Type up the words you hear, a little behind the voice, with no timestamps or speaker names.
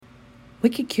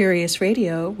Wicked Curious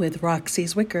Radio with Roxie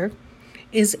Zwicker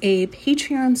is a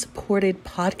Patreon-supported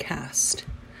podcast.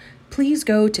 Please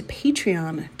go to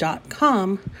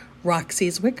patreon.com, Roxie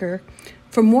Zwicker,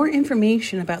 for more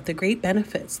information about the great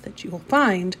benefits that you will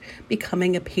find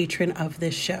becoming a patron of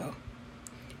this show.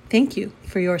 Thank you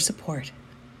for your support.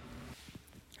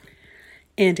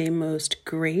 And a most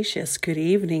gracious good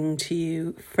evening to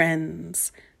you,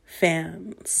 friends,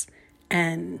 fans,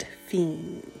 and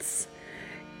fiends.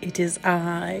 It is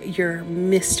I, your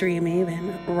mystery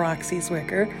maven, Roxie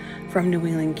Zwicker, from New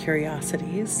England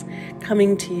Curiosities,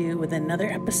 coming to you with another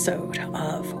episode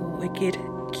of Wicked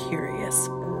Curious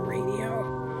Radio.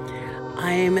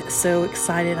 I'm so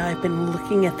excited. I've been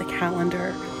looking at the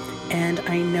calendar, and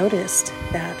I noticed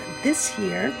that this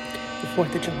year, the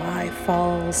 4th of July,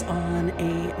 falls on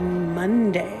a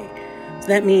Monday. So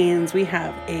that means we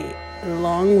have a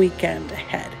long weekend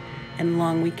ahead. And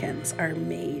long weekends are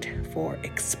made for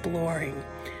exploring.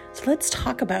 So let's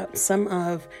talk about some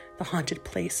of the haunted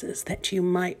places that you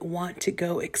might want to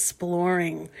go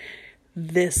exploring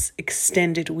this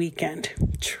extended weekend.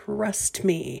 Trust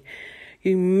me,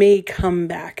 you may come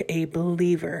back a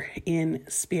believer in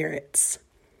spirits.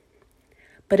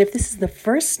 But if this is the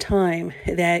first time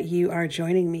that you are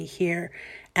joining me here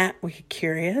at Wicked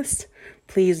Curious,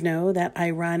 please know that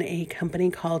I run a company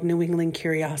called New England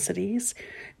Curiosities,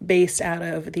 based out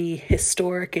of the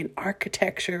historic and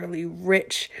architecturally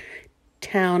rich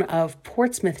town of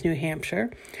Portsmouth, New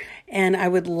Hampshire. And I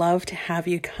would love to have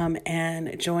you come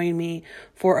and join me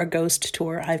for a ghost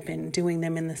tour. I've been doing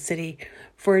them in the city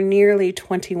for nearly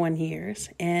 21 years,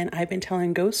 and I've been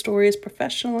telling ghost stories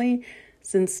professionally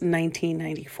since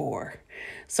 1994.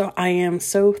 So I am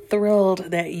so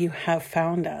thrilled that you have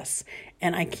found us,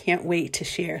 and I can't wait to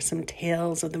share some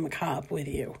tales of the macabre with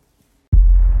you.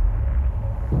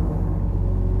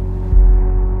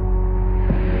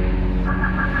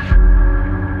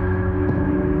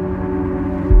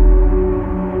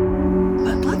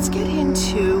 But let's get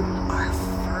into our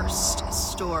first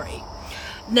story.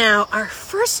 Now, our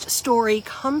first story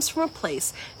comes from a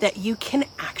place that you can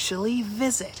actually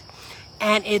visit.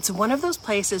 And it's one of those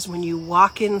places when you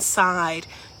walk inside,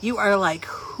 you are like,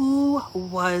 who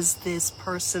was this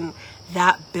person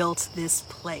that built this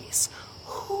place?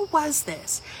 Who was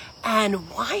this?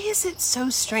 And why is it so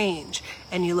strange?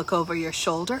 And you look over your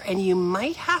shoulder and you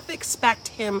might half expect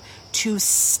him to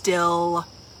still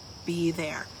be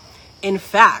there. In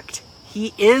fact,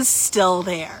 he is still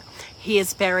there. He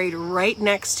is buried right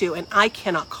next to, and I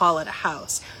cannot call it a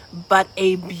house, but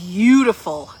a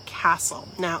beautiful castle.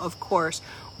 Now, of course,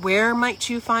 where might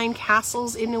you find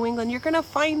castles in New England? You're going to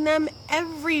find them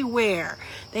everywhere.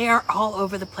 They are all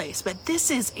over the place. But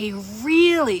this is a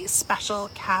really special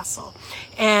castle.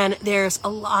 And there's a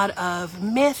lot of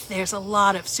myth, there's a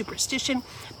lot of superstition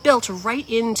built right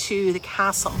into the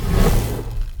castle.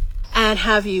 And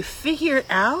have you figured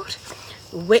out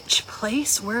which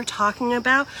place we're talking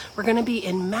about? We're going to be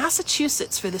in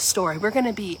Massachusetts for this story. We're going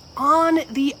to be on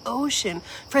the ocean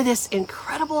for this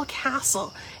incredible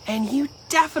castle, and you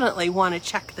definitely want to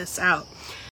check this out.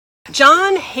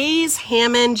 John Hayes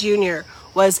Hammond Jr.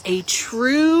 was a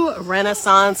true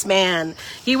Renaissance man.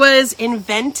 He was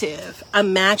inventive,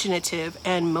 imaginative,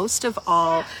 and most of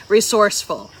all,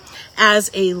 resourceful.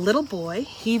 As a little boy,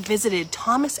 he visited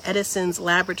Thomas Edison's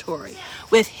laboratory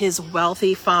with his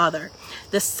wealthy father,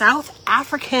 the South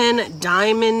African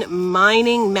diamond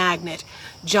mining magnate,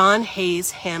 John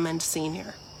Hayes Hammond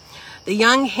Sr. The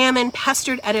young Hammond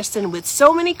pestered Edison with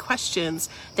so many questions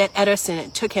that Edison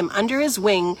took him under his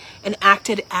wing and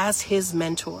acted as his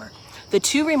mentor. The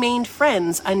two remained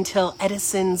friends until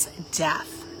Edison's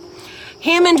death.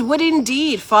 Hammond would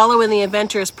indeed follow in the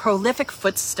inventor's prolific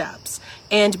footsteps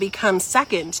and become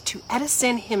second to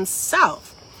Edison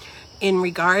himself in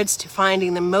regards to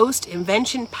finding the most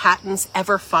invention patents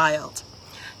ever filed.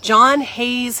 John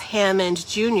Hayes Hammond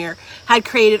Jr. had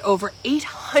created over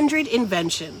 800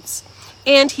 inventions,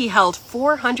 and he held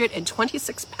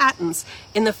 426 patents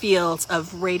in the fields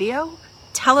of radio,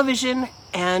 television,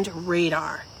 and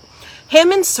radar.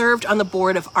 Hammond served on the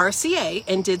board of RCA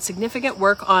and did significant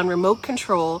work on remote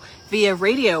control via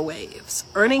radio waves,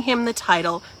 earning him the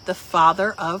title the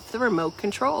father of the remote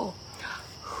control.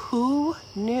 Who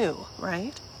knew,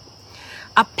 right?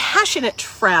 A passionate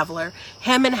traveler,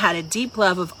 Hammond had a deep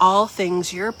love of all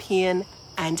things European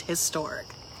and historic.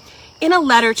 In a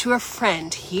letter to a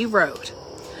friend, he wrote,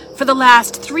 "For the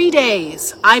last 3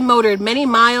 days, I motored many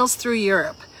miles through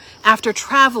Europe. After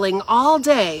traveling all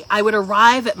day, I would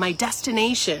arrive at my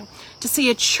destination to see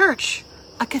a church,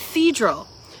 a cathedral,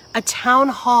 a town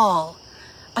hall,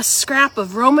 a scrap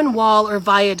of Roman wall or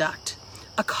viaduct,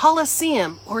 a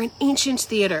coliseum, or an ancient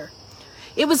theater.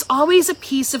 It was always a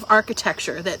piece of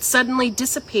architecture that suddenly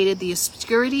dissipated the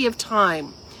obscurity of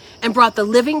time and brought the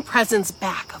living presence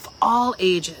back of all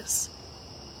ages.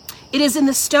 It is in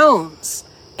the stones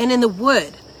and in the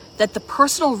wood that the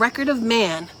personal record of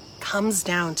man comes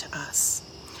down to us.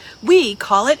 We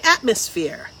call it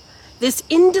atmosphere, this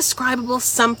indescribable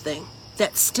something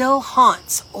that still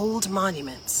haunts old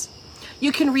monuments.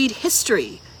 You can read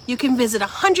history, you can visit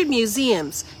 100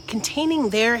 museums containing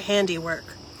their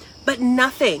handiwork, but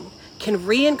nothing can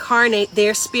reincarnate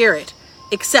their spirit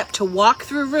except to walk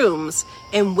through rooms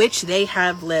in which they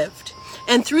have lived,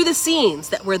 and through the scenes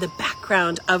that were the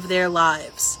background of their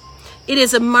lives. It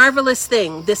is a marvelous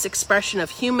thing, this expression of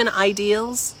human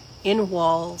ideals in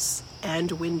walls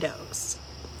and windows.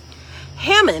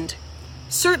 Hammond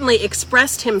certainly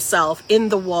expressed himself in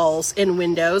the walls and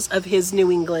windows of his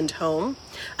New England home,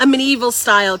 a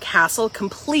medieval-style castle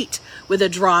complete with a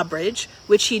drawbridge,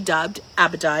 which he dubbed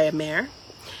Abadiah Mare.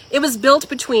 It was built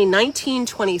between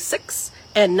 1926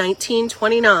 and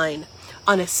 1929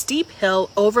 on a steep hill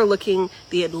overlooking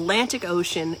the Atlantic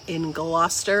Ocean in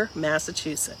Gloucester,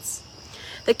 Massachusetts.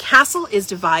 The castle is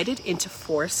divided into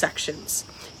 4 sections,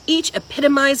 each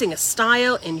epitomizing a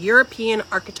style in European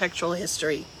architectural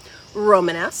history: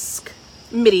 Romanesque,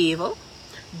 medieval,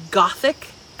 Gothic,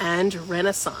 and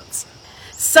Renaissance.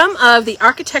 Some of the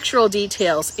architectural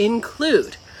details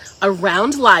include a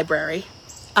round library,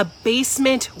 a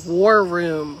basement war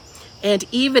room, and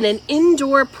even an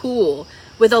indoor pool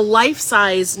with a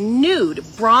life-size nude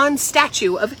bronze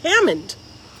statue of Hammond.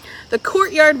 The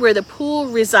courtyard where the pool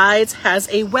resides has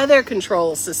a weather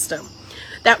control system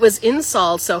that was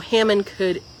installed so Hammond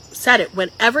could set it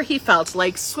whenever he felt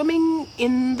like swimming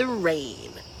in the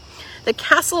rain. The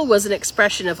castle was an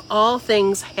expression of all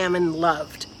things Hammond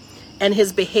loved, and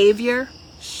his behavior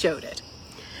showed it.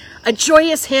 A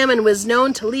joyous Hammond was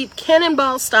known to leap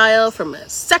cannonball style from a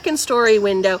second-story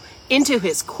window into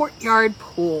his courtyard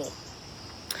pool.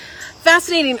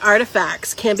 Fascinating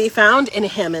artifacts can be found in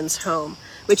Hammond's home,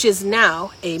 which is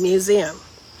now a museum.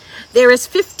 There is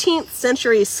 15th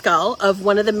century skull of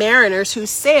one of the mariners who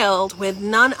sailed with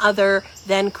none other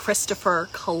than Christopher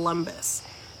Columbus.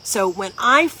 So when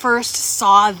I first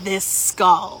saw this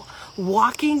skull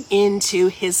walking into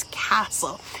his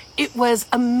castle, it was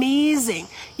amazing.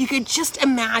 You could just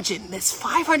imagine this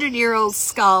 500-year-old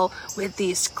skull with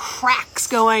these cracks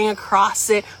going across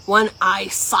it. One eye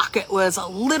socket was a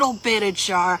little bit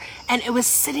ajar, and it was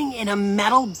sitting in a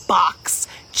metal box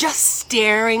just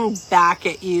staring back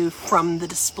at you from the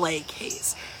display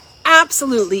case.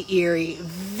 Absolutely eerie,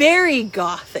 very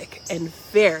Gothic, and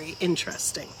very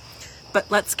interesting.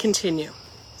 But let's continue.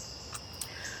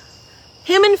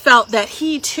 Hammond felt that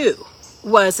he too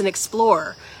was an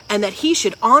explorer, and that he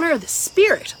should honor the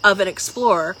spirit of an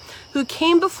explorer who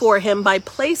came before him by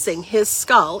placing his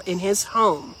skull in his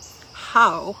home.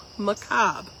 How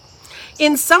macabre.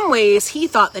 In some ways, he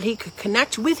thought that he could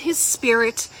connect with his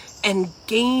spirit and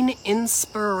gain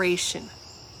inspiration.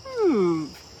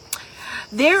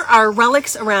 There are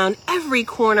relics around every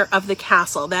corner of the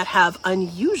castle that have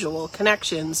unusual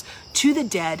connections to the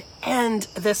dead and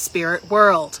the spirit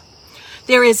world.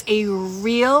 There is a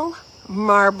real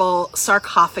marble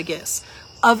sarcophagus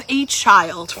of a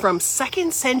child from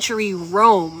 2nd century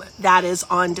Rome that is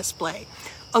on display.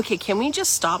 Okay, can we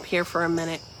just stop here for a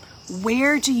minute?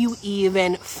 Where do you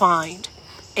even find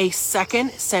a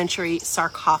 2nd century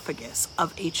sarcophagus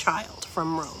of a child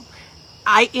from Rome?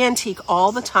 I antique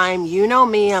all the time. You know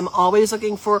me, I'm always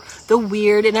looking for the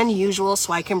weird and unusual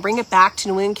so I can bring it back to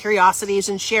New England Curiosities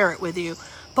and share it with you.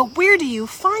 But where do you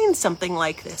find something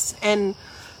like this? And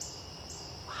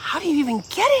how do you even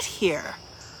get it here?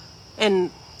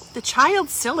 And the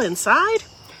child's still inside?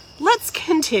 Let's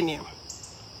continue.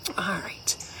 All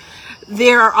right.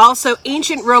 There are also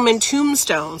ancient Roman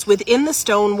tombstones within the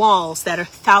stone walls that are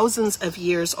thousands of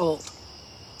years old.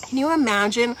 Can you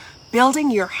imagine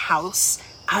building your house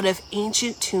out of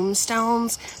ancient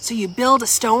tombstones? So you build a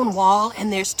stone wall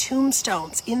and there's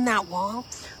tombstones in that wall.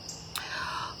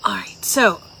 All right,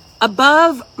 so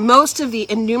above most of the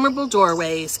innumerable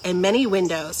doorways and many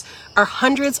windows are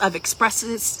hundreds of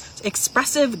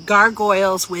expressive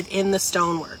gargoyles within the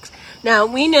stonework. Now,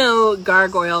 we know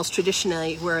gargoyles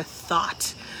traditionally were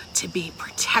thought to be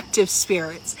protective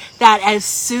spirits, that as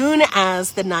soon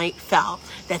as the night fell,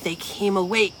 that they came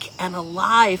awake and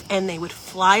alive and they would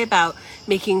fly about,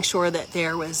 making sure that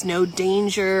there was no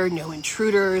danger, no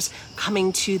intruders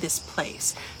coming to this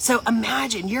place. So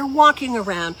imagine you're walking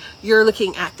around, you're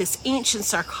looking at this ancient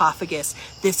sarcophagus,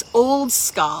 this old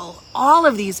skull, all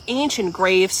of these ancient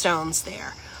gravestones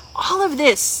there. All of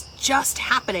this just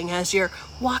happening as you're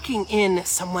walking in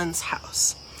someone's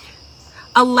house.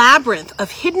 A labyrinth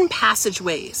of hidden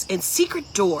passageways and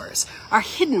secret doors are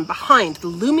hidden behind the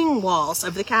looming walls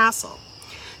of the castle.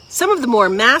 Some of the more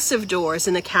massive doors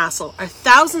in the castle are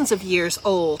thousands of years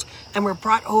old and were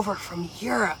brought over from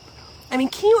Europe. I mean,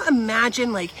 can you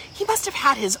imagine, like, he must have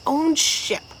had his own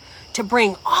ship to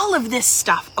bring all of this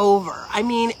stuff over. I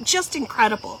mean, just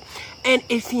incredible. And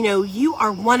if, you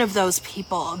are one of those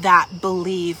people that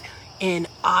believe in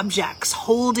objects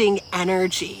holding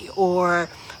energy or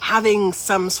having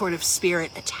some sort of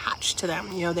spirit attached to them.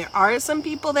 There are some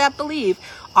people that believe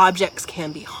objects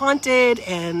can be haunted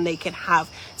and they can have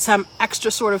some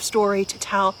extra sort of story to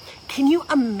tell. Can you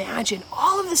imagine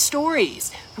all of the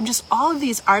stories from just all of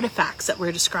these artifacts that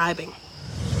we're describing?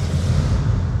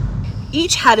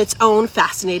 Each had its own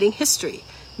fascinating history.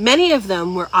 Many of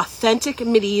them were authentic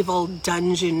medieval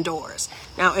dungeon doors.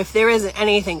 Now, if there isn't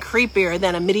anything creepier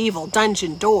than a medieval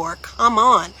dungeon door, come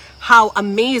on, how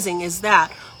amazing is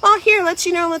that? Well, here,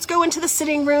 let's go into the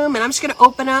sitting room, and I'm just going to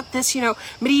open up this,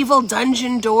 medieval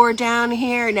dungeon door down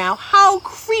here. Now, how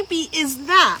creepy is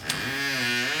that?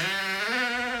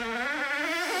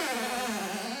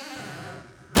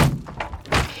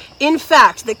 In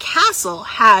fact, the castle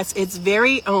has its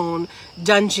very own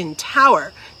dungeon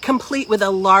tower, complete with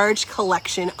a large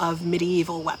collection of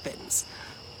medieval weapons.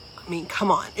 I mean,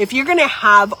 come on. If you're going to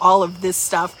have all of this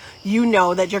stuff, you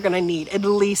know that you're going to need at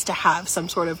least to have some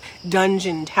sort of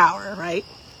dungeon tower, right?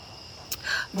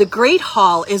 The Great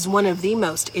Hall is one of the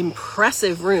most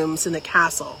impressive rooms in the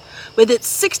castle, with its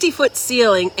 60-foot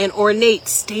ceiling and ornate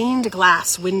stained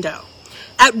glass window.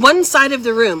 At one side of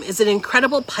the room is an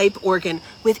incredible pipe organ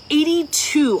with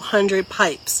 8,200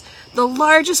 pipes, the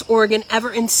largest organ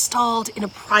ever installed in a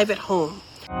private home.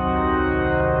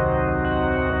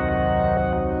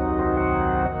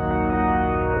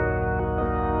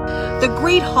 The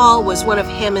Great Hall was one of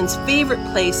Hammond's favorite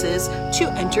places to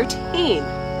entertain.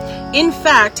 In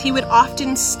fact, he would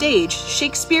often stage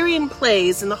Shakespearean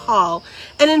plays in the hall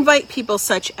and invite people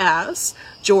such as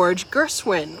George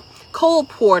Gershwin, Cole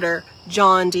Porter,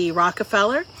 John D.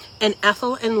 Rockefeller, and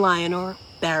Ethel and Lionel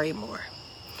Barrymore.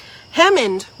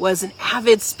 Hammond was an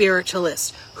avid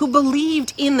spiritualist who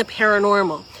believed in the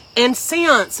paranormal, and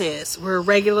seances were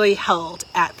regularly held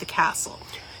at the castle.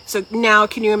 So now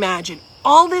can you imagine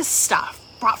all this stuff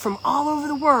brought from all over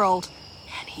the world,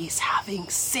 and he's having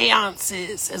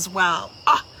seances as well.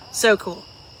 So cool.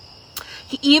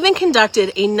 He even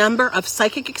conducted a number of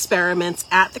psychic experiments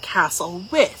at the castle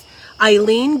with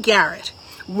Eileen Garrett,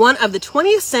 one of the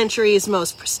 20th century's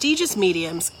most prestigious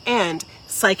mediums and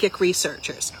psychic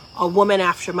researchers, a woman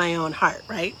after my own heart,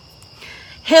 right?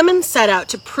 Hammond set out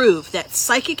to prove that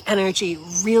psychic energy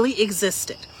really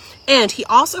existed, and he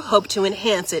also hoped to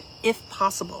enhance it if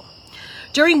possible.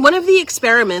 During one of the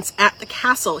experiments at the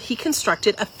castle, he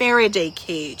constructed a Faraday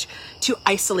cage to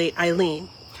isolate Eileen.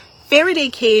 Faraday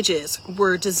cages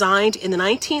were designed in the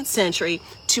 19th century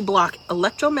to block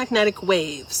electromagnetic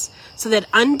waves so that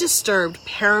undisturbed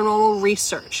paranormal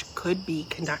research could be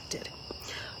conducted.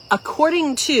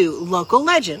 According to local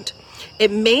legend,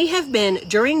 it may have been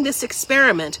during this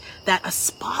experiment that a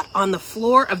spot on the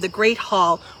floor of the Great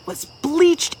Hall was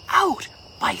bleached out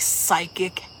by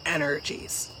psychic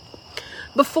energies.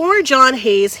 Before John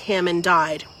Hayes Hammond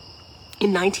died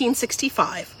in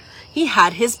 1965, he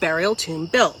had his burial tomb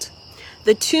built.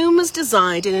 The tomb was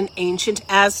designed in an ancient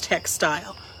Aztec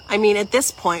style. I mean, at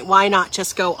this point, why not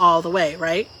just go all the way,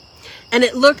 right? And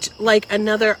it looked like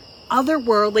another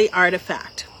otherworldly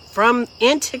artifact from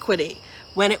antiquity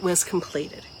when it was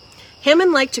completed.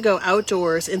 Hammond liked to go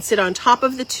outdoors and sit on top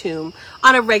of the tomb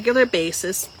on a regular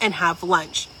basis and have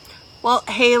lunch. Well,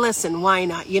 hey, listen, why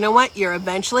not? You know what? You're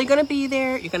eventually going to be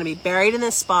there. You're going to be buried in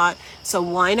this spot. So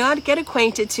why not get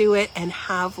acquainted to it and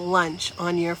have lunch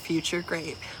on your future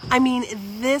grave? I mean,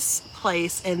 this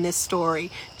place and this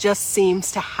story just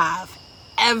seems to have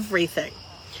everything.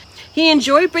 He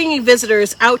enjoyed bringing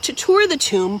visitors out to tour the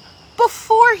tomb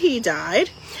before he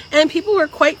died, and people were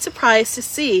quite surprised to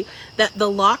see that the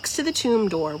locks to the tomb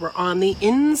door were on the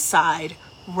inside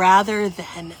rather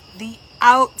than the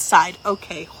outside.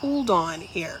 Okay, hold on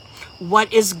here.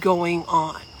 What is going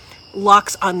on?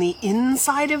 Locks on the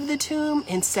inside of the tomb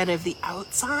instead of the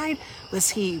outside?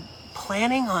 Was he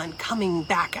planning on coming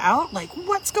back out? Like,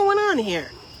 what's going on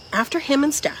here? After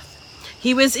Hammond's death,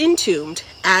 he was entombed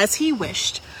as he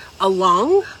wished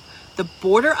along the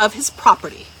border of his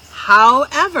property.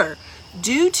 However,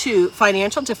 due to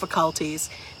financial difficulties,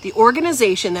 the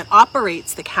organization that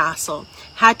operates the castle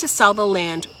had to sell the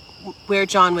land where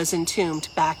John was entombed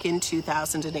back in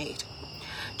 2008.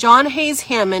 John Hayes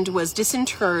Hammond was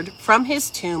disinterred from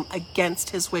his tomb against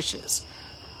his wishes.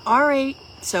 All right,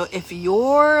 so if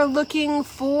you're looking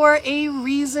for a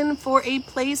reason for a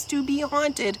place to be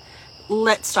haunted,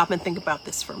 let's stop and think about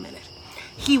this for a minute.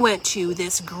 He went to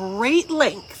this great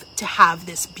length to have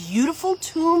this beautiful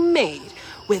tomb made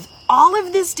with all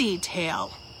of this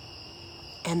detail,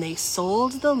 and they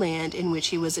sold the land in which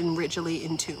he was originally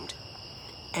entombed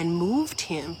and moved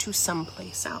him to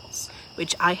someplace else,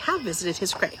 which I have visited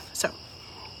his grave. So,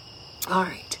 all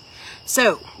right.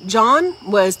 So, John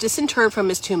was disinterred from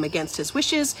his tomb against his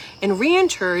wishes and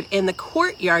reinterred in the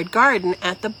courtyard garden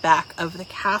at the back of the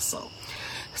castle.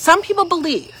 Some people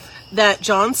believe that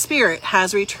John's spirit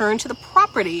has returned to the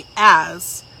property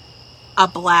as a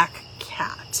black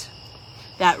cat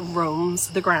that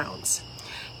roams the grounds.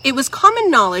 It was common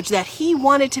knowledge that he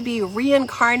wanted to be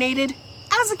reincarnated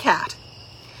as a cat,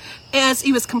 as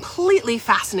he was completely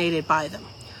fascinated by them.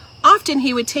 Often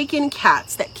he would take in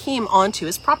cats that came onto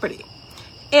his property,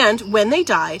 and when they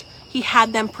died, he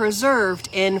had them preserved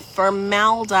in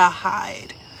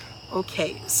formaldehyde.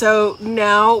 Okay, so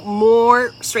now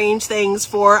more strange things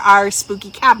for our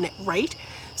spooky cabinet, right?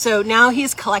 So now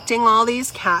he's collecting all these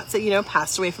cats that,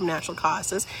 passed away from natural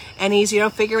causes, and he's,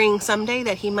 figuring someday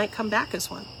that he might come back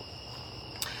as one.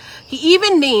 He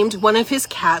even named one of his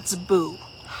cats Boo.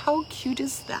 How cute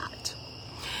is that?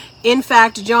 In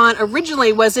fact, John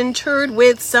originally was interred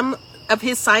with some of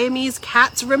his Siamese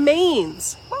cat's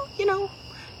remains. Well, you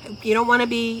don't want to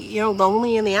be,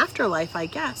 lonely in the afterlife, I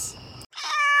guess.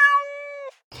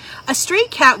 A stray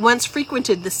cat once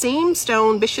frequented the same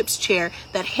stone bishop's chair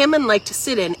that Hammond liked to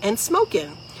sit in and smoke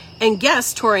in, and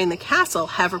guests touring the castle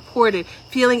have reported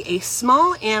feeling a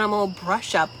small animal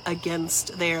brush up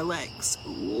against their legs.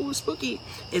 Ooh, spooky.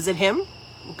 Is it him?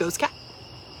 Ghost cat?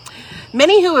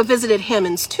 Many who have visited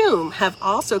Hammond's tomb have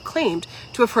also claimed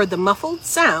to have heard the muffled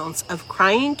sounds of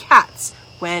crying cats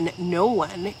when no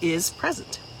one is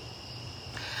present.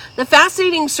 The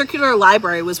fascinating circular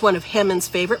library was one of Hammond's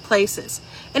favorite places,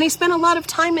 and he spent a lot of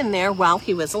time in there while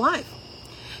he was alive.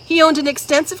 He owned an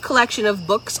extensive collection of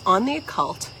books on the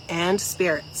occult and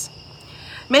spirits.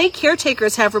 Many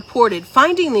caretakers have reported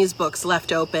finding these books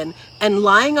left open and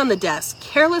lying on the desk,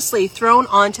 carelessly thrown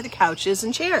onto the couches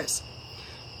and chairs.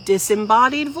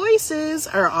 Disembodied voices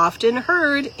are often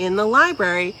heard in the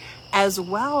library as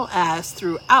well as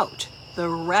throughout the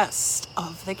rest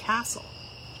of the castle.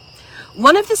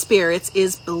 One of the spirits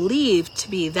is believed to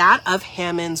be that of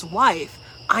Hammond's wife,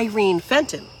 Irene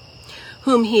Fenton,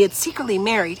 whom he had secretly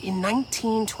married in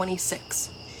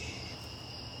 1926.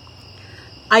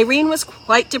 Irene was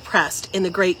quite depressed in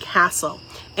the great castle,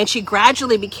 and she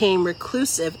gradually became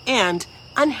reclusive and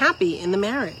unhappy in the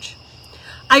marriage.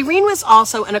 Irene was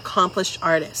also an accomplished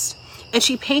artist, and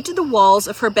she painted the walls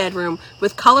of her bedroom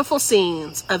with colorful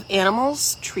scenes of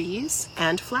animals, trees,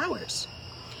 and flowers.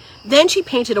 Then she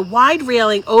painted a wide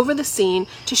railing over the scene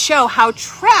to show how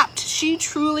trapped she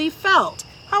truly felt.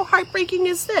 How heartbreaking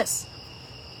is this?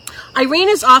 Irene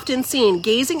is often seen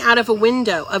gazing out of a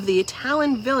window of the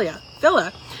Italian villa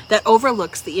that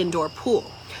overlooks the indoor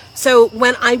pool. So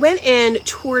when I went in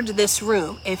toward this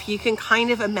room, if you can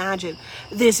kind of imagine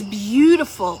this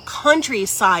beautiful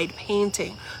countryside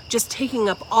painting, just taking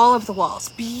up all of the walls,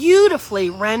 beautifully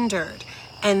rendered.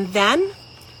 And then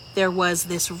there was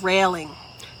this railing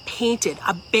painted,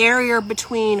 a barrier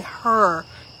between her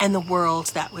and the world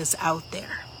that was out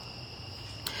there.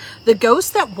 The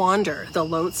ghosts that wander the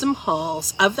lonesome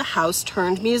halls of the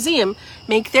house-turned museum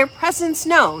make their presence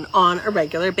known on a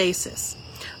regular basis.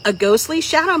 A ghostly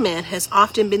shadow man has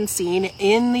often been seen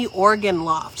in the organ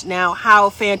loft. Now,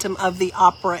 how Phantom of the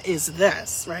Opera is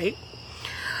this, right?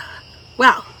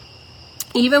 Well,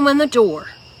 even when the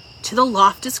door to the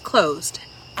loft is closed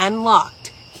and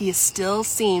locked, he is still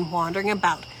seen wandering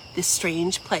about this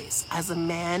strange place as a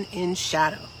man in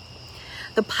shadow.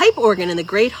 The pipe organ in the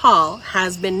Great Hall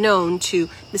has been known to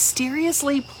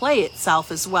mysteriously play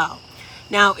itself as well.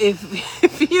 Now,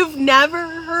 if you've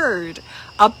never heard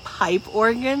a pipe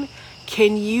organ,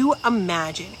 can you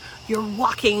imagine? You're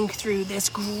walking through this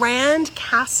grand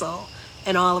castle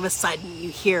and all of a sudden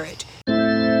you hear it.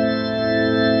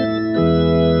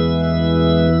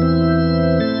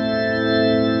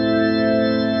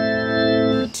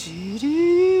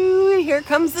 Here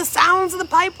comes the sounds of the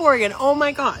pipe organ. Oh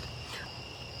my God.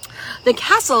 The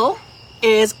castle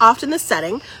is often the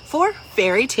setting for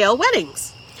fairy tale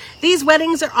weddings. These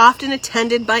weddings are often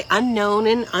attended by unknown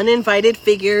and uninvited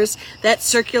figures that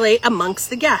circulate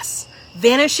amongst the guests,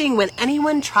 vanishing when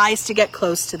anyone tries to get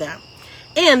close to them.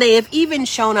 And they have even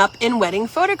shown up in wedding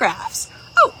photographs.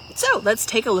 Oh, so let's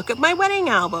take a look at my wedding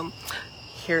album.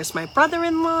 Here's my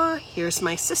brother-in-law. Here's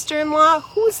my sister-in-law.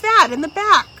 Who's that in the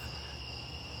back?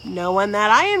 No one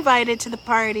that I invited to the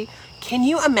party. Can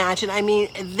you imagine? I mean,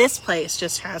 this place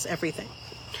just has everything.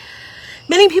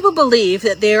 Many people believe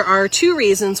that there are two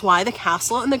reasons why the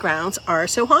castle and the grounds are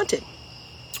so haunted.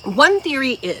 One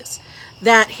theory is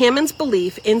that Hammond's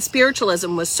belief in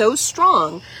spiritualism was so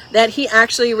strong that he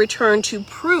actually returned to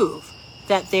prove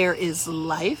that there is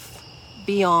life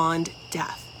beyond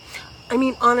death. I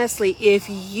mean, honestly, if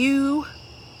you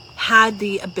had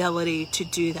the ability to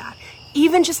do that,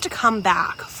 even just to come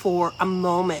back for a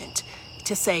moment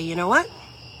to say, you know what?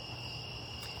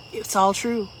 It's all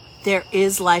true. There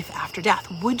is life after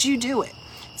death. Would you do it?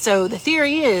 So the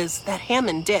theory is that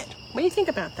Hammond did. What do you think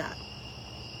about that?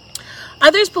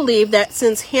 Others believe that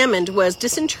since Hammond was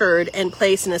disinterred and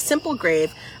placed in a simple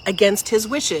grave against his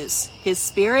wishes, his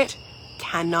spirit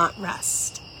cannot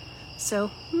rest. So,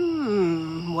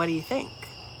 what do you think?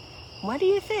 What do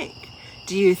you think?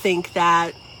 Do you think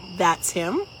that that's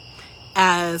him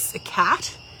as a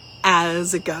cat,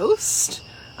 as a ghost?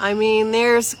 I mean,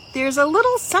 there's a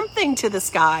little something to this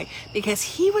guy because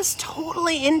he was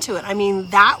totally into it. I mean,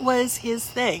 that was his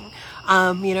thing.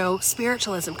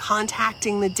 Spiritualism,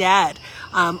 contacting the dead,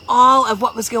 all of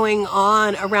what was going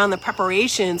on around the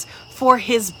preparations for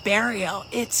his burial.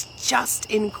 It's just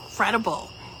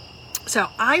incredible. So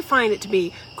I find it to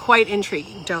be quite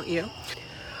intriguing, don't you?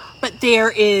 But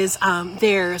there's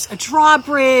a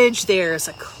drawbridge, there's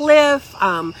a cliff,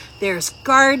 there's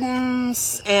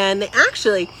gardens, and they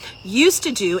actually used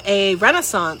to do a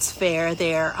Renaissance fair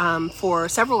there for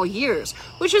several years,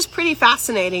 which was pretty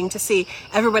fascinating to see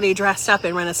everybody dressed up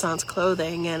in Renaissance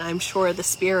clothing, and I'm sure the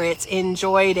spirits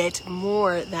enjoyed it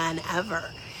more than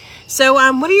ever. So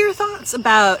what are your thoughts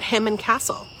about Hammond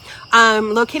Castle?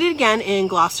 Located again in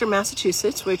Gloucester,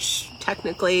 Massachusetts, which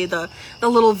technically the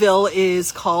little ville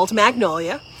is called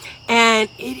Magnolia, and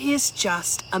it is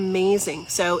just amazing.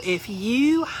 So if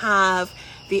you have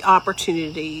the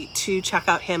opportunity to check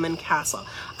out Hammond Castle,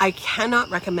 I cannot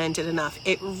recommend it enough.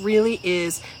 It really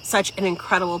is such an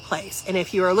incredible place. And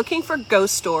if you are looking for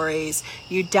ghost stories,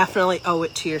 you definitely owe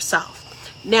it to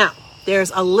yourself. Now,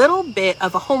 there's a little bit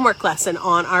of a homework lesson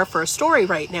on our first story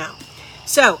right now.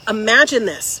 So imagine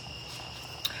this.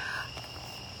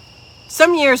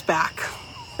 Some years back,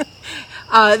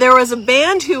 there was a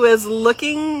band who was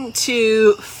looking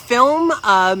to film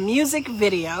a music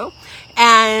video,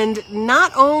 and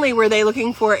not only were they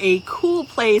looking for a cool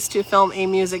place to film a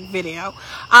music video,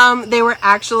 they were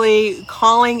actually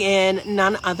calling in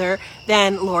none other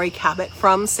than Lori Cabot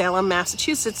from Salem,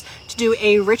 Massachusetts, to do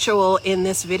a ritual in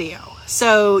this video.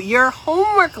 So your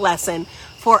homework lesson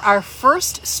for our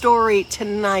first story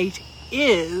tonight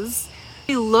is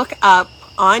look up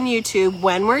on YouTube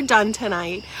when we're done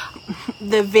tonight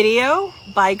the video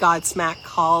by Godsmack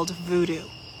called Voodoo,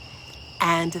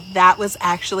 and that was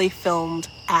actually filmed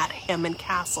at Hammond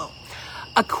Castle.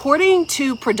 According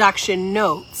to production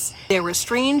notes, there were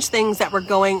strange things that were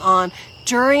going on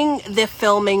during the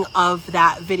filming of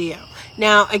that video.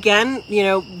 Now, again,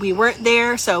 we weren't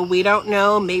there, so we don't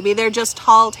know. Maybe they're just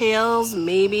tall tales.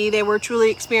 Maybe they were truly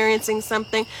experiencing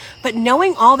something. But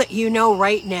knowing all that you know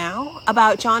right now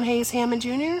about John Hayes Hammond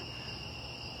Jr.,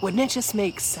 wouldn't it just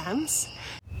make sense?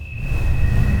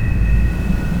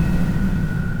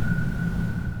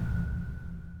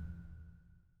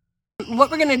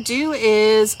 What we're going to do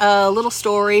is a little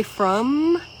story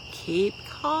from Cape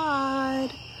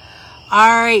Cod.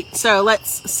 All right, so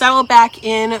let's settle back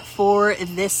in for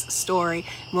this story.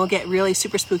 We'll get really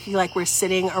super spooky like we're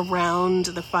sitting around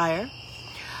the fire.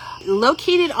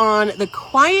 Located on the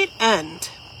quiet end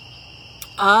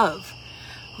of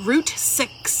Route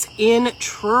 6 in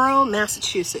Truro,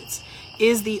 Massachusetts,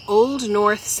 is the Old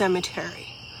North Cemetery,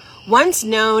 once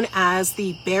known as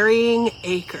the Burying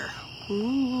Acre.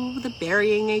 Ooh, the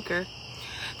Burying Acre.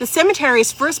 The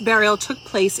cemetery's first burial took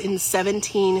place in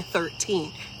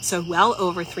 1713, so well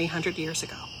over 300 years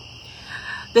ago.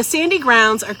 The sandy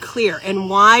grounds are clear and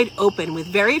wide open with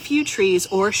very few trees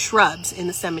or shrubs in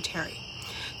the cemetery.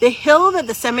 The hill that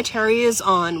the cemetery is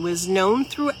on was known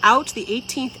throughout the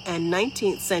 18th and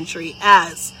 19th century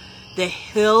as the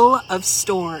Hill of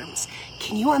Storms.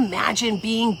 Can you imagine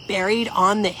being buried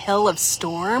on the Hill of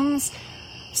Storms?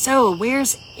 So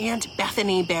where's Aunt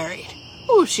Bethany buried?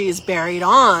 Oh, she's buried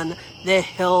on the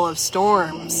Hill of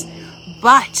Storms.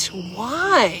 But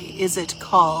why is it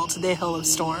called the Hill of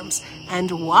Storms? And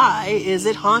why is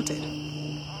it haunted?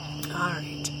 All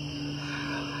right.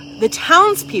 The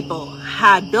townspeople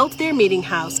had built their meeting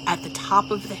house at the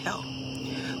top of the hill,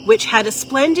 which had a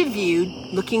splendid view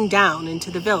looking down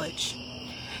into the village.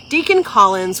 Deacon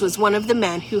Collins was one of the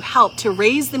men who helped to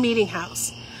raise the meeting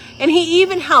house, and he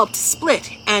even helped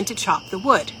split and to chop the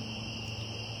wood.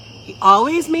 He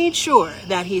always made sure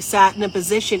that he sat in a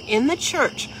position in the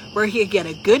church where he could get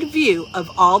a good view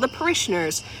of all the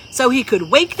parishioners so he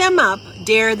could wake them up,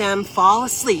 dare them fall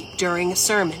asleep during a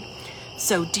sermon.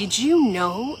 So did you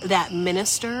know that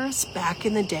ministers back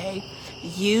in the day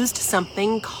used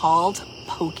something called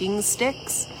poking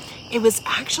sticks? It was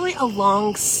actually a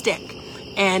long stick,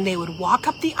 and they would walk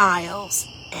up the aisles,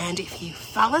 and if you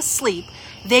fell asleep,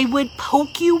 they would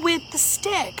poke you with the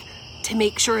stick to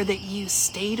make sure that you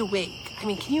stayed awake. I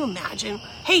mean, can you imagine?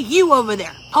 Hey, you over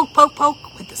there, poke, poke,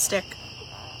 poke with the stick.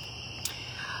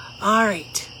 All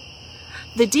right.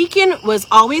 The deacon was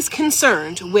always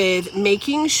concerned with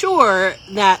making sure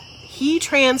that he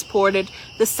transported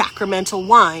the sacramental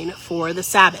wine for the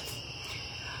Sabbath.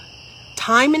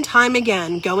 Time and time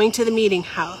again, going to the meeting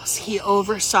house, he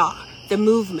oversaw the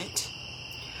movement.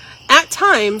 At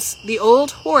times, the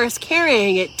old horse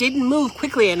carrying it didn't move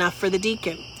quickly enough for the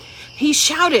deacon. He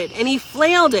shouted and he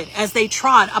flailed it as they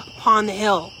trod up upon the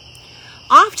hill.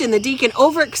 Often the deacon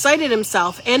overexcited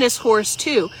himself and his horse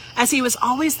too, as he was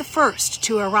always the first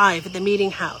to arrive at the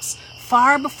meeting house,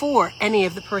 far before any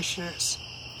of the parishioners.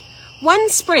 One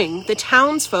spring, the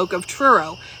townsfolk of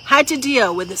Truro had to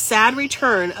deal with the sad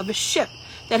return of a ship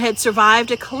that had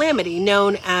survived a calamity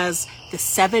known as the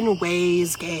 7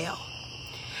 Ways Gale.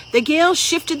 The gale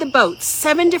shifted the boat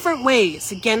 7 different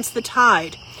ways against the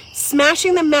tide,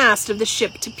 smashing the mast of the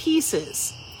ship to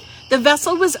pieces. The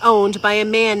vessel was owned by a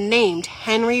man named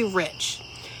Henry Rich,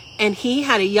 and he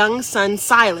had a young son,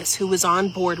 Silas, who was on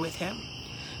board with him.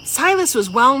 Silas was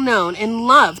well known and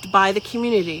loved by the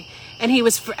community, and he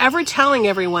was forever telling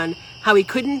everyone how he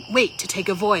couldn't wait to take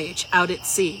a voyage out at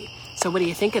sea. So what do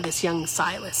you think of this young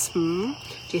Silas? Do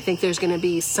you think there's going to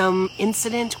be some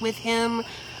incident with him?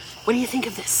 What do you think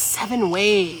of the 7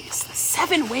 Ways? The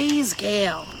 7 Ways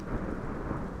Gale.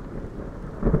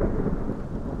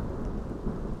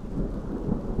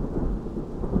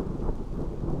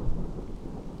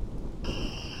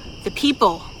 The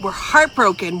people were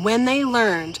heartbroken when they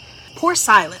learned poor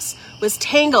Silas was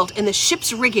tangled in the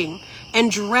ship's rigging and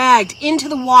dragged into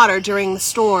the water during the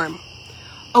storm.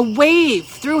 A wave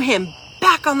threw him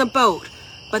back on the boat,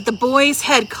 but the boy's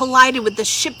head collided with the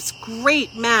ship's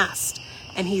great mast,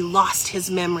 and he lost his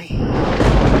memory.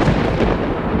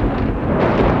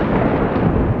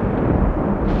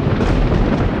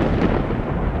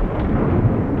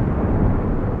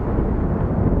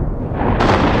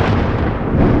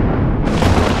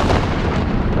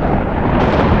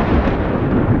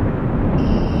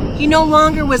 He no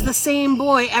longer was the same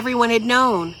boy everyone had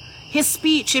known. His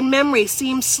speech and memory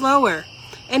seemed slower,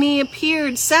 and he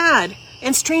appeared sad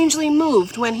and strangely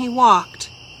moved when he walked.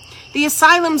 The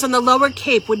asylums on the Lower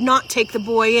Cape would not take the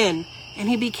boy in, and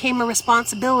he became a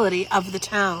responsibility of the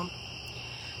town.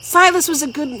 Silas was a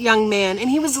good young man, and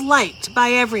he was liked by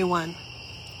everyone.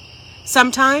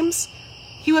 Sometimes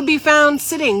he would be found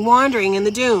sitting wandering in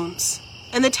the dunes,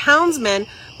 and the townsmen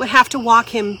would have to walk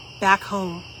him back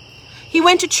home. He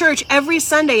went to church every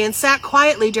Sunday and sat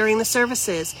quietly during the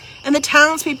services, and the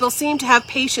townspeople seemed to have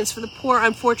patience for the poor,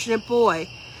 unfortunate boy,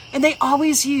 and they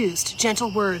always used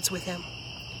gentle words with him.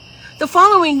 The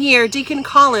following year, Deacon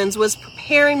Collins was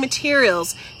preparing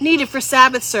materials needed for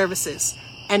Sabbath services,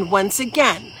 and once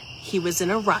again, he was in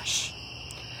a rush.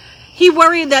 He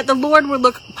worried that the Lord would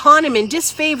look upon him in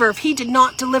disfavor if he did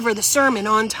not deliver the sermon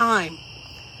on time.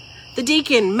 The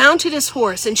deacon mounted his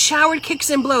horse and showered kicks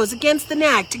and blows against the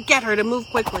nag to get her to move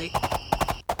quickly.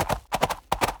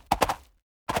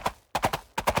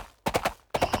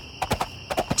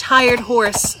 The tired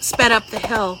horse sped up the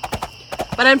hill,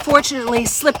 but unfortunately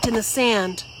slipped in the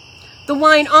sand. The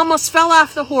wine almost fell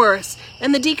off the horse,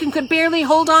 and the deacon could barely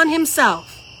hold on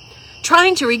himself.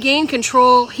 Trying to regain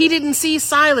control, he didn't see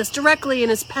Silas directly in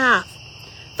his path.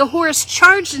 The horse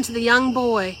charged into the young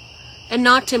boy and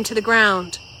knocked him to the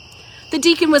ground. The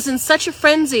deacon was in such a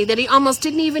frenzy that he almost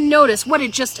didn't even notice what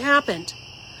had just happened.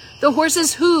 The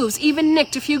horse's hooves even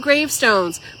nicked a few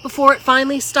gravestones before it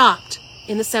finally stopped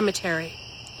in the cemetery.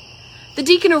 The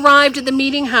deacon arrived at the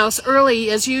meeting house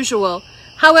early as usual.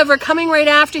 However, coming right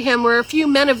after him were a few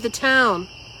men of the town,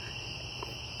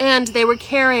 and they were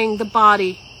carrying the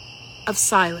body of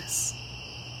Silas.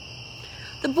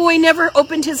 The boy never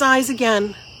opened his eyes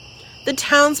again. The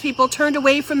townspeople turned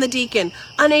away from the deacon,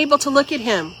 unable to look at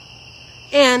him.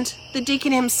 And the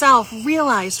deacon himself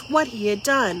realized what he had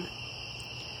done.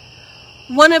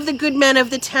 One of the good men of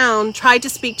the town tried to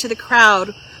speak to the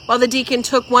crowd, while the deacon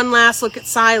took one last look at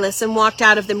Silas and walked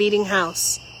out of the meeting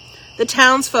house. The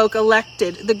townsfolk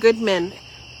elected the good men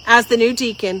as the new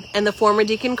deacon and the former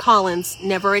Deacon Collins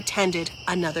never attended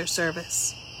another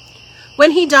service.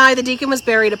 When he died, the deacon was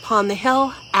buried upon the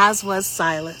hill, as was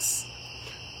Silas.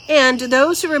 And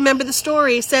those who remember the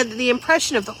story said that the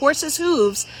impression of the horse's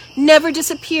hooves never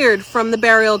disappeared from the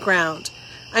burial ground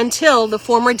until the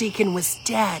former deacon was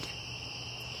dead.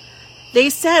 They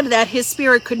said that his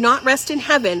spirit could not rest in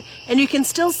heaven, and you can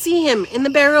still see him in the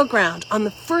burial ground on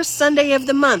the first Sunday of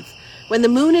the month when the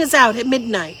moon is out at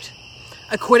midnight.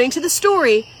 According to the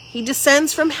story, he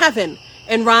descends from heaven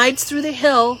and rides through the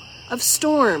hill of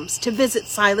storms to visit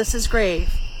Silas's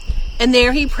grave. And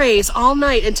there he prays all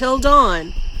night until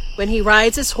dawn, when he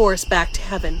rides his horse back to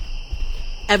heaven.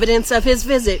 Evidence of his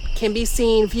visit can be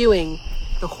seen viewing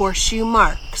the horseshoe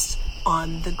marks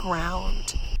on the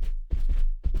ground.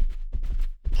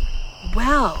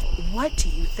 Well, what do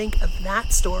you think of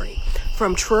that story?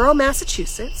 From Truro,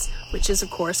 Massachusetts, which is, of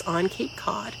course, on Cape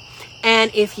Cod.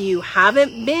 And if you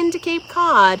haven't been to Cape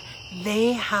Cod,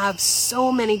 they have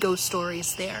so many ghost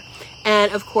stories there.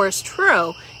 And, of course,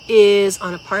 Truro is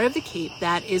on a part of the Cape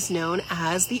that is known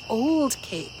as the Old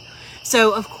Cape.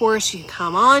 So, of course, you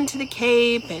come on to the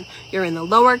Cape, and you're in the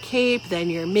Lower Cape, then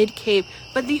you're Mid-Cape.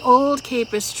 But the Old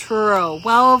Cape is Truro,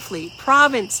 Wellfleet,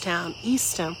 Provincetown,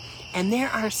 Eastham. And there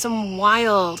are some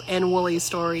wild and woolly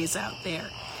stories out there.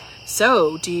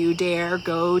 So, do you dare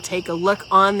go take a look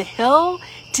on the hill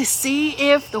to see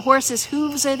if the horse's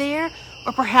hooves are there,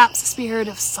 or perhaps the spirit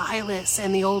of Silas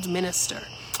and the old minister?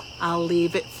 I'll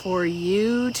leave it for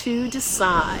you to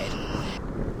decide.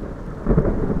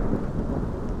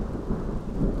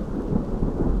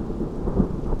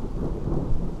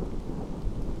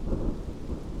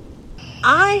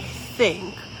 I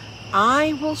think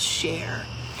I will share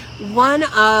one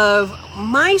of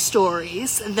my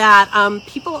stories that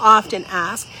people often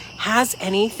ask, has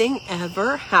anything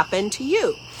ever happened to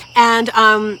you?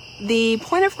 And the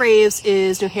Point of Graves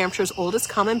is New Hampshire's oldest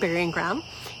common burying ground.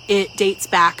 It dates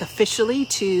back officially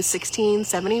to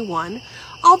 1671,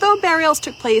 although burials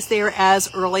took place there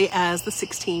as early as the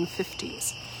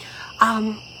 1650s.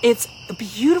 It's a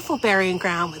beautiful burying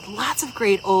ground with lots of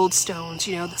great old stones,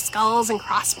 you know, the skulls and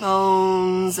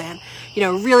crossbones and, you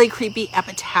know, really creepy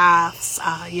epitaphs,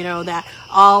 that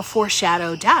all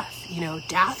foreshadow death. You know,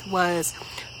 death was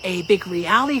a big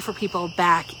reality for people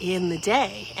back in the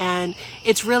day. And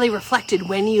it's really reflected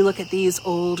when you look at these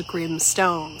old grim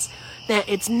stones. That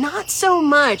it's not so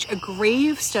much a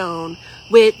gravestone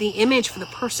with the image for the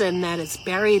person that is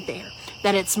buried there,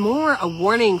 that it's more a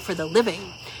warning for the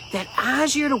living. That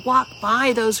as you're to walk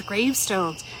by those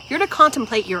gravestones, you're to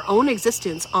contemplate your own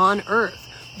existence on earth.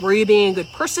 Were you being a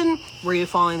good person? Were you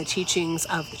following the teachings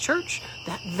of the church?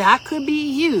 That could be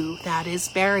you that is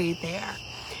buried there.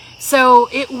 So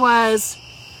it was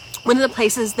one of the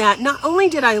places that not only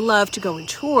did I love to go and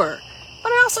tour, but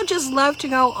I also just loved to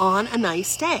go on a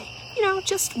nice day. You know,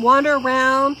 just wander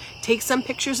around, take some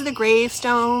pictures of the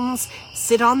gravestones,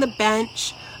 sit on the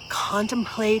bench,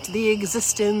 contemplate the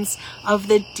existence of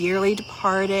the dearly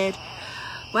departed.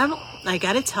 Well, I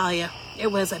gotta tell you, it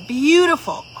was a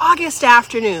beautiful August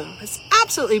afternoon. It's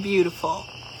absolutely beautiful.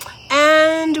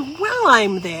 And while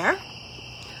I'm there,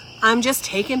 I'm just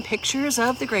taking pictures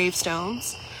of the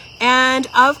gravestones. And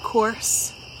of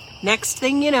course, next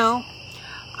thing you know,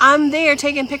 I'm there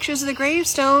taking pictures of the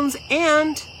gravestones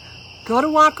and go to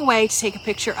walk away to take a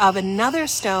picture of another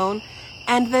stone.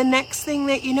 And the next thing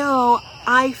that you know,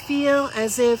 I feel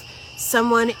as if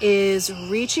someone is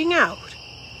reaching out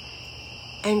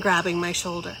and grabbing my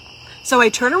shoulder. So I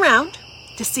turn around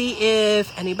to see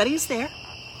if anybody's there.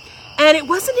 And it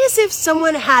wasn't as if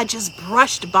someone had just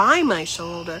brushed by my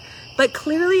shoulder, but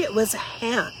clearly it was a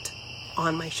hand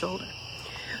on my shoulder.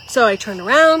 So I turned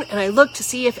around and I looked to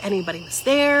see if anybody was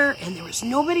there, and there was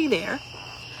nobody there.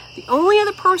 The only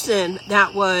other person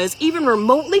that was even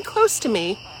remotely close to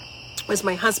me was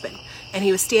my husband. And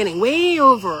he was standing way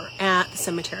over at the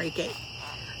cemetery gate.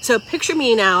 So picture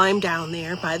me now, I'm down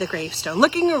there by the gravestone,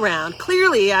 looking around.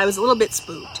 Clearly, I was a little bit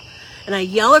spooked. And I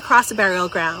yell across the burial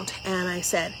ground, and I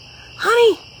said,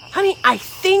 honey, I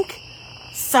think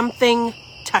something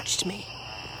touched me.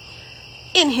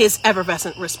 In his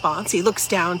effervescent response, he looks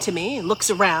down to me and looks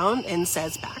around and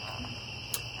says back,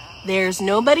 there's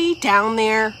nobody down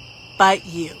there but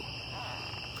you.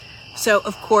 So,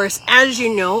 of course, as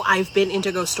you know, I've been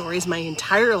into ghost stories my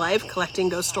entire life, collecting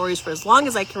ghost stories for as long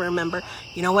as I can remember.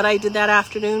 You know what I did that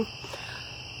afternoon?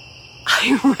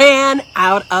 I ran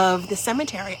out of the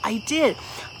cemetery. I did.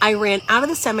 I ran out of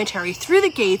the cemetery, through the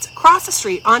gates, across the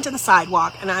street, onto the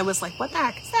sidewalk, and I was like, what the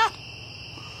heck is that?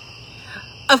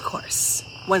 Of course,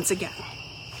 once again,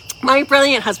 my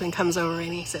brilliant husband comes over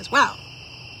and he says, wow,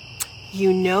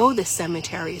 you know the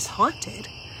cemetery is haunted.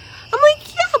 I'm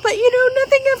like, yeah, but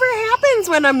nothing ever happens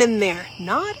when I'm in there.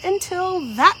 Not until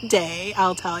that day,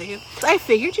 I'll tell you. I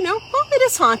figured, well, it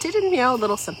is haunted and, a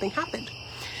little something happened.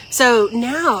 So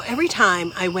now every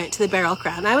time I went to the burial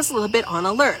ground, I was a little bit on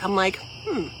alert. I'm like,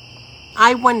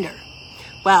 I wonder.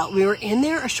 Well, we were in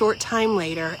there a short time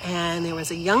later, and there was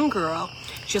a young girl.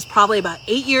 She was probably about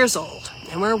 8 years old.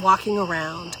 And we're walking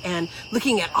around and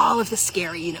looking at all of the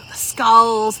scary, the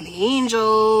skulls and the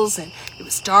angels, and it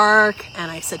was dark. And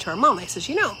I said to her mom, I said,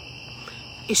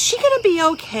 is she going to be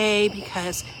okay?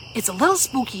 Because it's a little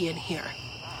spooky in here.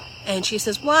 And she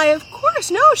says, why, of course,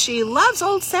 no, she loves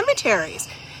old cemeteries.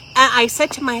 And I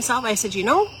said to myself, I said,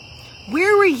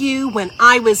 where were you when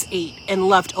I was 8 and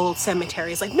loved old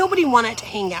cemeteries? Like, nobody wanted to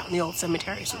hang out in the old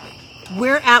cemeteries with me.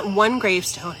 We're at one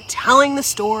gravestone telling the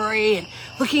story and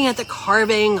looking at the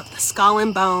carving of the skull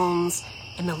and bones.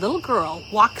 And the little girl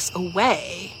walks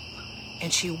away,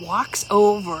 and she walks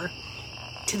over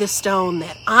to the stone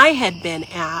that I had been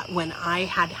at when I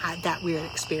had that weird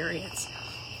experience.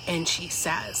 And she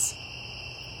says,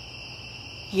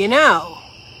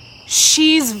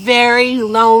 she's very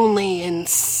lonely and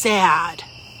sad.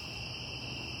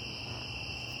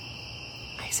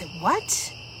 I said,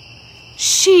 what?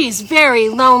 She's very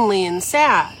lonely and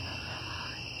sad.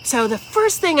 So the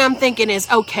first thing I'm thinking is,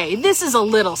 okay, this is a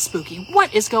little spooky.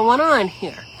 What is going on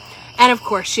here? And of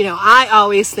course, I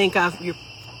always think of,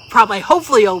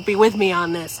 hopefully you'll be with me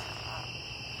on this,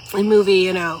 a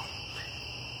movie,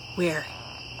 where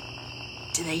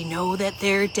do they know that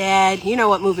they're dead? You know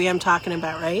what movie I'm talking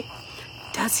about, right?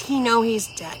 Does he know he's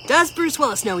dead? Does Bruce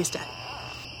Willis know he's dead?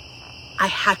 I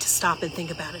had to stop and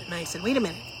think about it. And I said, wait a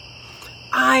minute.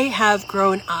 I have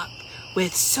grown up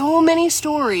with so many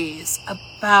stories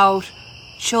about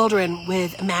children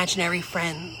with imaginary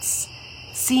friends,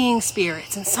 seeing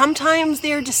spirits, and sometimes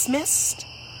they're dismissed.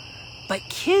 But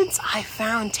kids, I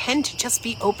found, tend to just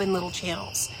be open little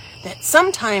channels, that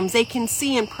sometimes they can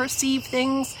see and perceive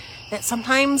things that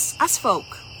sometimes us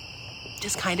folk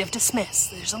just kind of dismiss.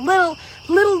 There's a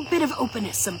little bit of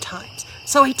openness sometimes.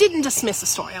 So I didn't dismiss the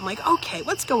story. I'm like, okay,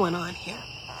 what's going on here?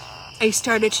 I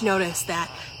started to notice that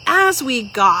as we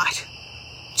got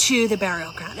to the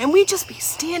burial ground, and we'd just be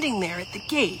standing there at the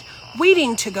gate,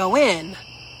 waiting to go in,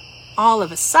 all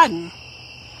of a sudden,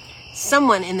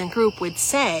 someone in the group would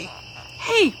say,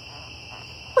 hey,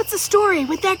 what's the story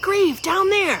with that grave down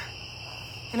there?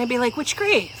 And I'd be like, which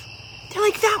grave? They're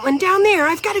like, that one down there.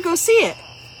 I've got to go see it.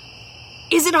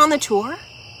 Is it on the tour?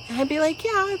 And I'd be like,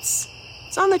 yeah, it's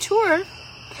on the tour.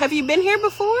 Have you been here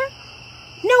before?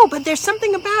 No, but there's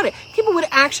something about it. People would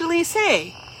actually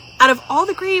say, out of all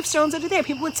the gravestones that are there,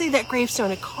 people would say that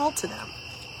gravestone had called to them.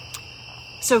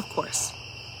 So, of course,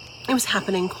 it was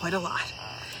happening quite a lot.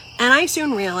 And I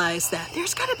soon realized that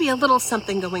there's got to be a little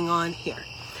something going on here.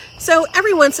 So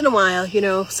every once in a while,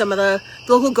 some of the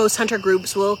local ghost hunter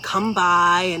groups will come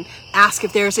by and ask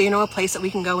if there's, a place that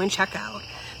we can go and check out.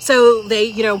 So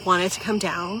they, wanted to come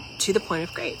down to the point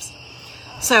of graves.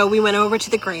 So we went over to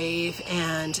the grave,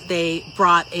 and they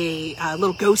brought a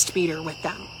little ghost meter with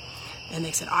them. And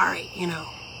they said, all right,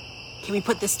 can we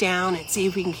put this down and see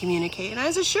if we can communicate? And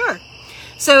I said, sure.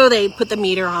 So they put the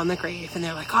meter on the grave, and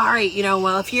they're like, all right,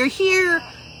 well, if you're here,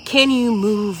 can you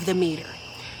move the meter?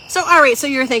 So, all right, so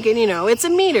you're thinking, it's a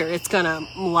meter. It's going to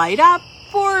light up,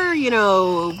 or,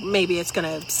 maybe it's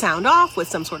going to sound off with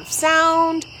some sort of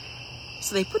sound.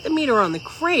 So they put the meter on the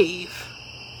grave.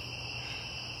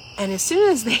 And as soon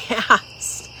as they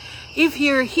asked, if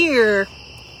you're here,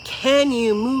 can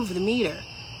you move the meter?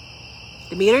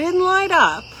 The meter didn't light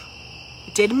up.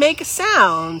 It didn't make a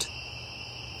sound.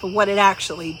 But what it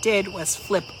actually did was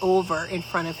flip over in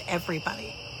front of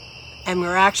everybody. And we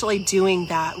were actually doing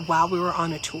that while we were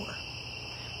on a tour.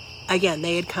 Again,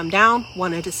 they had come down,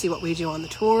 wanted to see what we do on the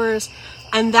tours.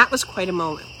 And that was quite a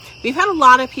moment. We've had a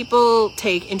lot of people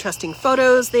take interesting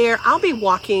photos there. I'll be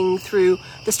walking through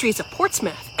the streets of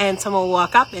Portsmouth, and someone will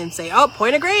walk up and say, oh,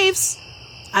 Point of Graves,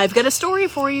 I've got a story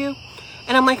for you.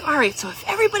 And I'm like, all right, so if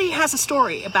everybody has a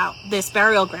story about this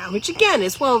burial ground, which again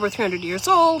is well over 300 years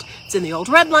old, it's in the old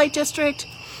red light district,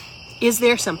 is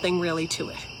there something really to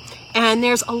it? And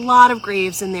there's a lot of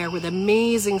graves in there with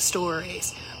amazing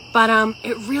stories. But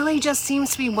it really just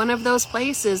seems to be one of those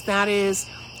places that is,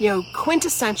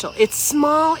 quintessential. It's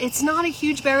small. It's not a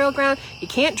huge burial ground. You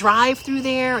can't drive through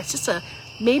there. It's just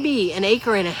maybe an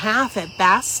acre and a half at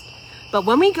best. But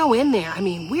when we go in there,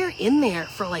 we're in there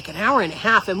for like an hour and a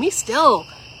half, and we still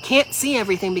can't see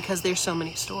everything because there's so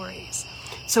many stories.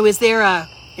 So is there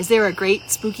a great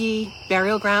spooky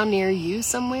burial ground near you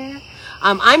somewhere?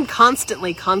 I'm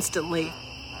constantly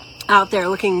out there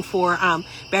looking for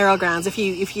burial grounds. If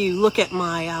you look at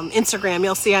my Instagram,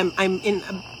 you'll see I'm in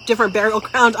a different burial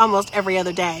ground almost every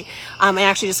other day. I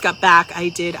actually just got back. I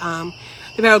did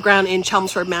the burial ground in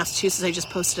Chelmsford, Massachusetts. I just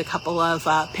posted a couple of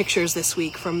pictures this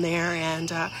week from there. And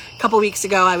a couple weeks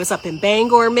ago, I was up in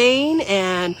Bangor, Maine,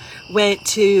 and went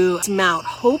to Mount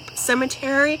Hope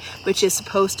Cemetery, which is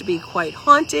supposed to be quite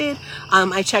haunted.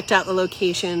 I checked out the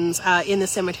locations in the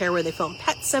cemetery where they filmed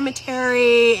Pet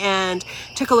Cemetery, and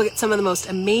took a look at some of the most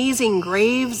amazing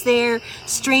graves there,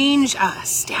 strange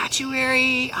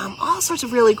statuary, all sorts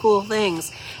of really cool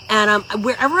things. And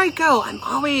wherever I go, I'm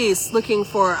always looking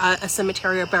for a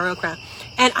cemetery or burial ground.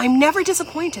 And I'm never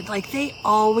disappointed. Like, they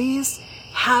always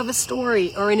have a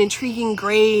story or an intriguing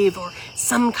grave or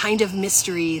some kind of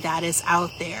mystery that is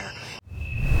out there.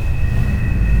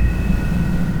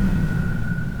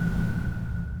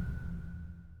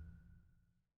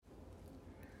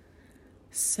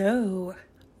 So,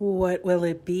 what will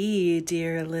it be,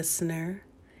 dear listener?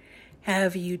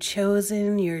 Have you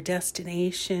chosen your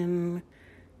destination?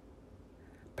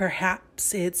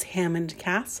 Perhaps it's Hammond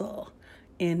Castle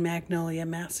in Magnolia,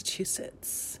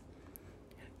 Massachusetts.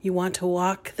 You want to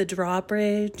walk the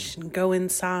drawbridge and go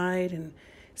inside and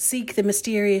seek the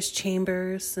mysterious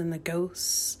chambers and the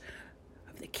ghosts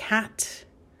of the cat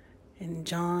and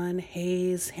John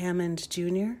Hayes Hammond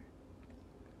Jr.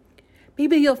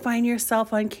 Maybe you'll find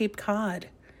yourself on Cape Cod,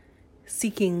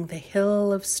 seeking the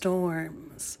Hill of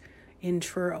Storms in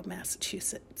Truro,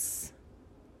 Massachusetts.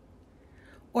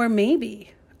 Or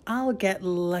maybe I'll get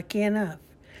lucky enough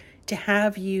to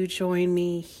have you join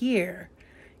me here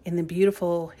in the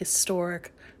beautiful,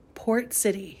 historic Port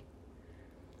City,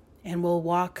 and we'll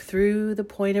walk through the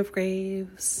Point of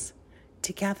Graves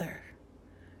together,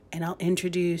 and I'll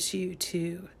introduce you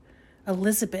to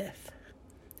Elizabeth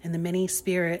and the many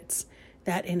spirits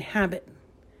that inhabit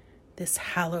this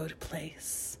hallowed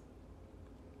place.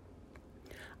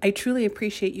 I truly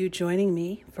appreciate you joining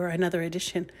me for another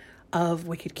edition of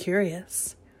Wicked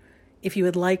Curious. If you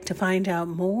would like to find out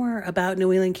more about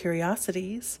New England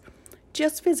Curiosities,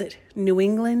 just visit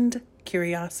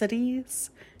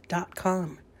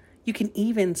newenglandcuriosities.com. You can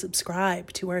even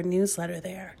subscribe to our newsletter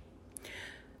there.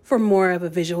 For more of a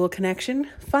visual connection,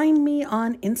 find me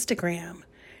on Instagram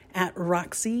at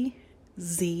Roxie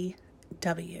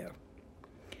ZW.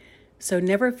 So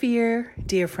never fear,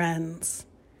 dear friends.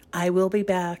 I will be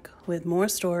back with more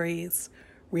stories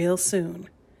real soon.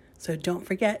 So don't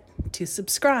forget to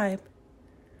subscribe.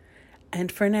 And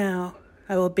for now,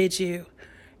 I will bid you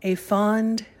a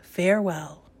fond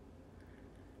farewell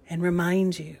and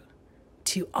remind you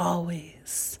to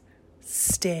always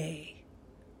stay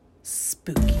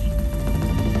spooky.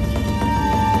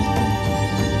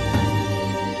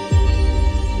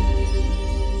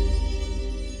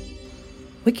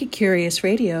 Wicked Curious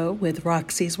Radio with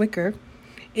Roxie Zwicker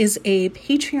is a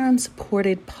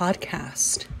Patreon-supported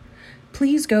podcast.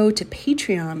 Please go to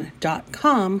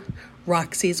patreon.com,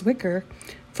 Roxie Zwicker,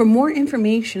 for more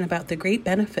information about the great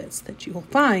benefits that you will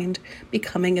find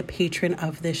becoming a patron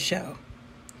of this show.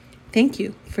 Thank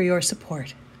you for your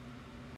support.